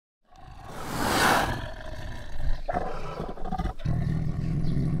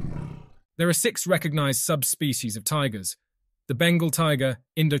There are 6 recognized subspecies of tigers: the Bengal tiger,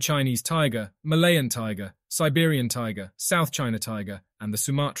 Indochinese tiger, Malayan tiger, Siberian tiger, South China tiger, and the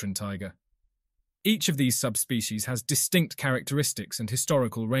Sumatran tiger. Each of these subspecies has distinct characteristics and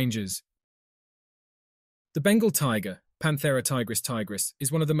historical ranges. The Bengal tiger, Panthera tigris,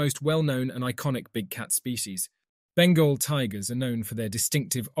 is one of the most well-known and iconic big cat species. Bengal tigers are known for their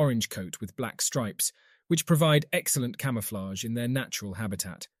distinctive orange coat with black stripes, which provide excellent camouflage in their natural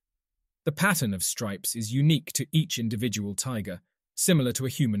habitat. The pattern of stripes is unique to each individual tiger, similar to a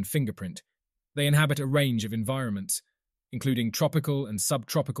human fingerprint. They inhabit a range of environments, including tropical and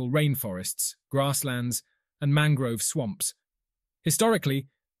subtropical rainforests, grasslands, and mangrove swamps. Historically,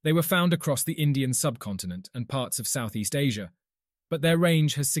 they were found across the Indian subcontinent and parts of Southeast Asia, but their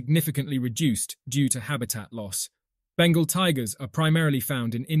range has significantly reduced due to habitat loss. Bengal tigers are primarily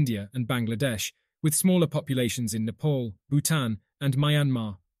found in India and Bangladesh, with smaller populations in Nepal, Bhutan, and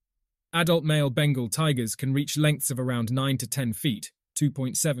Myanmar. Adult male Bengal tigers can reach lengths of around 9 to 10 feet,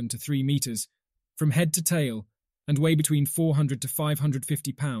 2.7 to 3 meters, from head to tail, and weigh between 400 to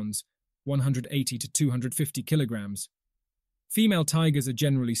 550 pounds, 180 to 250 kilograms. Female tigers are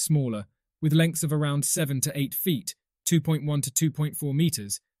generally smaller, with lengths of around 7 to 8 feet, 2.1 to 2.4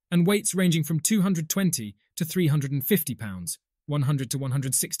 meters, and weights ranging from 220 to 350 pounds, 100 to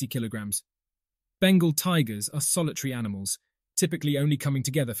 160 kilograms. Bengal tigers are solitary animals, typically only coming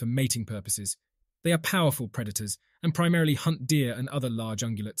together for mating purposes. They are powerful predators and primarily hunt deer and other large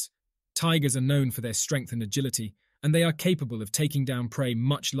ungulates. Tigers are known for their strength and agility, and they are capable of taking down prey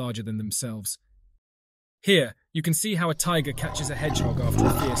much larger than themselves. Here, you can see how a tiger catches a hedgehog after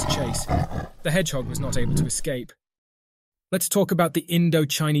a fierce chase. The hedgehog was not able to escape. Let's talk about the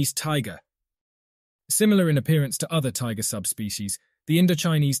Indochinese tiger. Similar in appearance to other tiger subspecies, the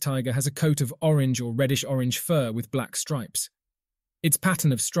Indochinese tiger has a coat of orange or reddish-orange fur with black stripes. Its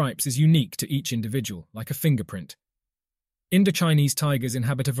pattern of stripes is unique to each individual, like a fingerprint. Indochinese tigers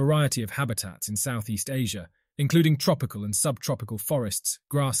inhabit a variety of habitats in Southeast Asia, including tropical and subtropical forests,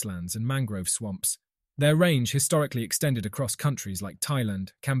 grasslands, and mangrove swamps. Their range historically extended across countries like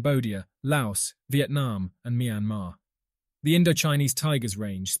Thailand, Cambodia, Laos, Vietnam, and Myanmar. The Indochinese tiger's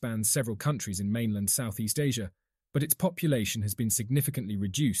range spans several countries in mainland Southeast Asia, but its population has been significantly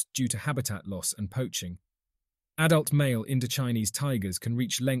reduced due to habitat loss and poaching. Adult male Indochinese tigers can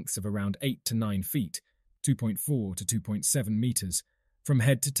reach lengths of around 8 to 9 feet, 2.4 to 2.7 meters, from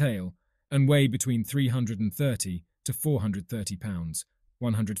head to tail, and weigh between 330 to 430 pounds,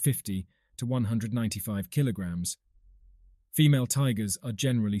 150 to 195 kilograms. Female tigers are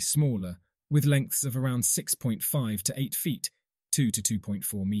generally smaller, with lengths of around 6.5 to 8 feet, 2 to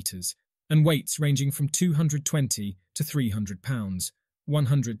 2.4 meters, and weights ranging from 220 to 300 pounds,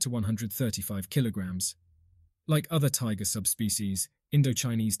 100 to 135 kilograms. Like other tiger subspecies,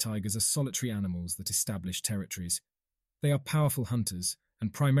 Indochinese tigers are solitary animals that establish territories. They are powerful hunters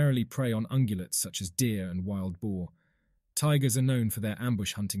and primarily prey on ungulates such as deer and wild boar. Tigers are known for their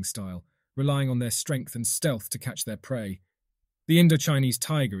ambush hunting style, relying on their strength and stealth to catch their prey. The Indochinese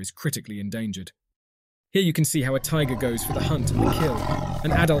tiger is critically endangered. Here you can see how a tiger goes for the hunt and the kill.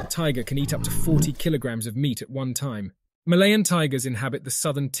 An adult tiger can eat up to 40 kilograms of meat at one time. Malayan tigers inhabit the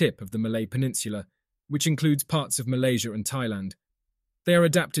southern tip of the Malay Peninsula, which includes parts of Malaysia and Thailand. They are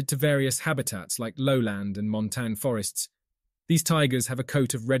adapted to various habitats like lowland and montane forests. These tigers have a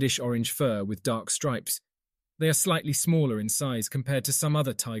coat of reddish-orange fur with dark stripes. They are slightly smaller in size compared to some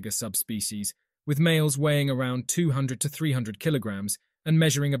other tiger subspecies, with males weighing around 200 to 300 kilograms and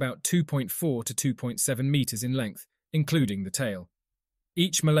measuring about 2.4 to 2.7 meters in length, including the tail.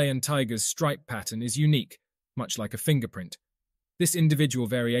 Each Malayan tiger's stripe pattern is unique, much like a fingerprint. This individual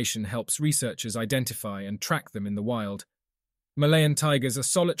variation helps researchers identify and track them in the wild. Malayan tigers are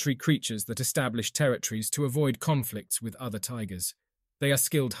solitary creatures that establish territories to avoid conflicts with other tigers. They are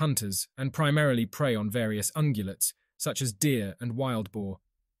skilled hunters and primarily prey on various ungulates, such as deer and wild boar.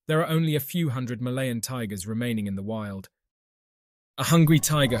 There are only a few hundred Malayan tigers remaining in the wild. A hungry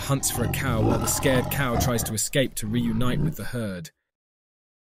tiger hunts for a cow while the scared cow tries to escape to reunite with the herd.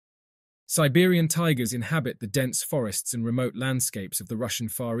 Siberian tigers inhabit the dense forests and remote landscapes of the Russian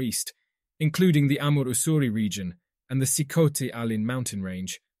Far East, including the Amur-Ussuri region and the Sikhote-Alin mountain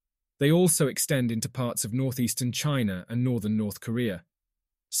range. They also extend into parts of northeastern China and northern North Korea.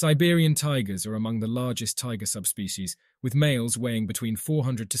 Siberian tigers are among the largest tiger subspecies, with males weighing between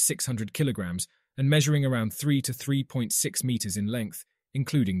 400 to 600 kilograms and measuring around 3 to 3.6 meters in length,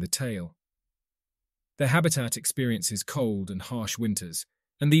 including the tail. Their habitat experiences cold and harsh winters,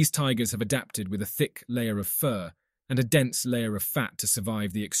 and these tigers have adapted with a thick layer of fur and a dense layer of fat to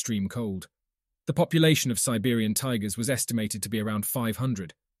survive the extreme cold. The population of Siberian tigers was estimated to be around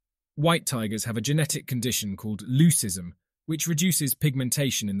 500. White tigers have a genetic condition called leucism, which reduces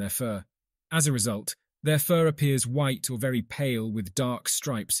pigmentation in their fur. As a result, their fur appears white or very pale with dark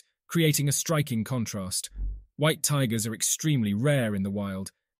stripes, creating a striking contrast. White tigers are extremely rare in the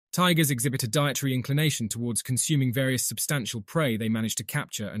wild. Tigers exhibit a dietary inclination towards consuming various substantial prey they manage to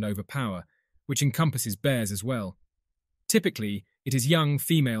capture and overpower, which encompasses bears as well. Typically, it is young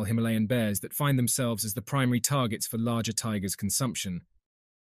female Himalayan bears that find themselves as the primary targets for larger tigers' consumption.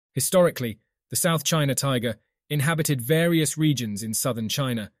 Historically, the South China tiger inhabited various regions in southern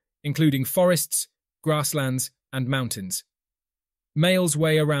China, including forests, grasslands, and mountains. Males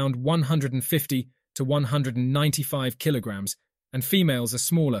weigh around 150 to 195 kilograms, and females are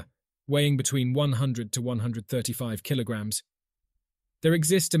smaller, weighing between 100 to 135 kilograms. There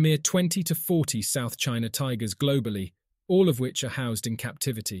exist a mere 20 to 40 South China tigers globally, all of which are housed in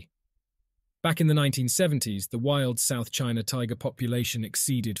captivity. Back in the 1970s, the wild South China tiger population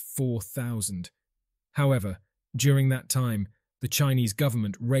exceeded 4,000. However, during that time, the Chinese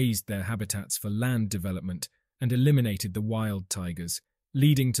government razed their habitats for land development and eliminated the wild tigers,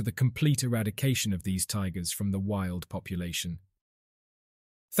 leading to the complete eradication of these tigers from the wild population.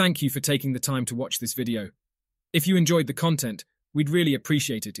 Thank you for taking the time to watch this video. If you enjoyed the content, we'd really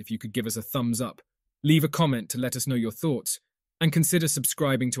appreciate it if you could give us a thumbs up, leave a comment to let us know your thoughts, and consider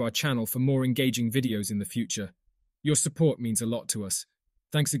subscribing to our channel for more engaging videos in the future. Your support means a lot to us.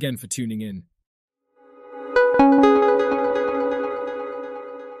 Thanks again for tuning in.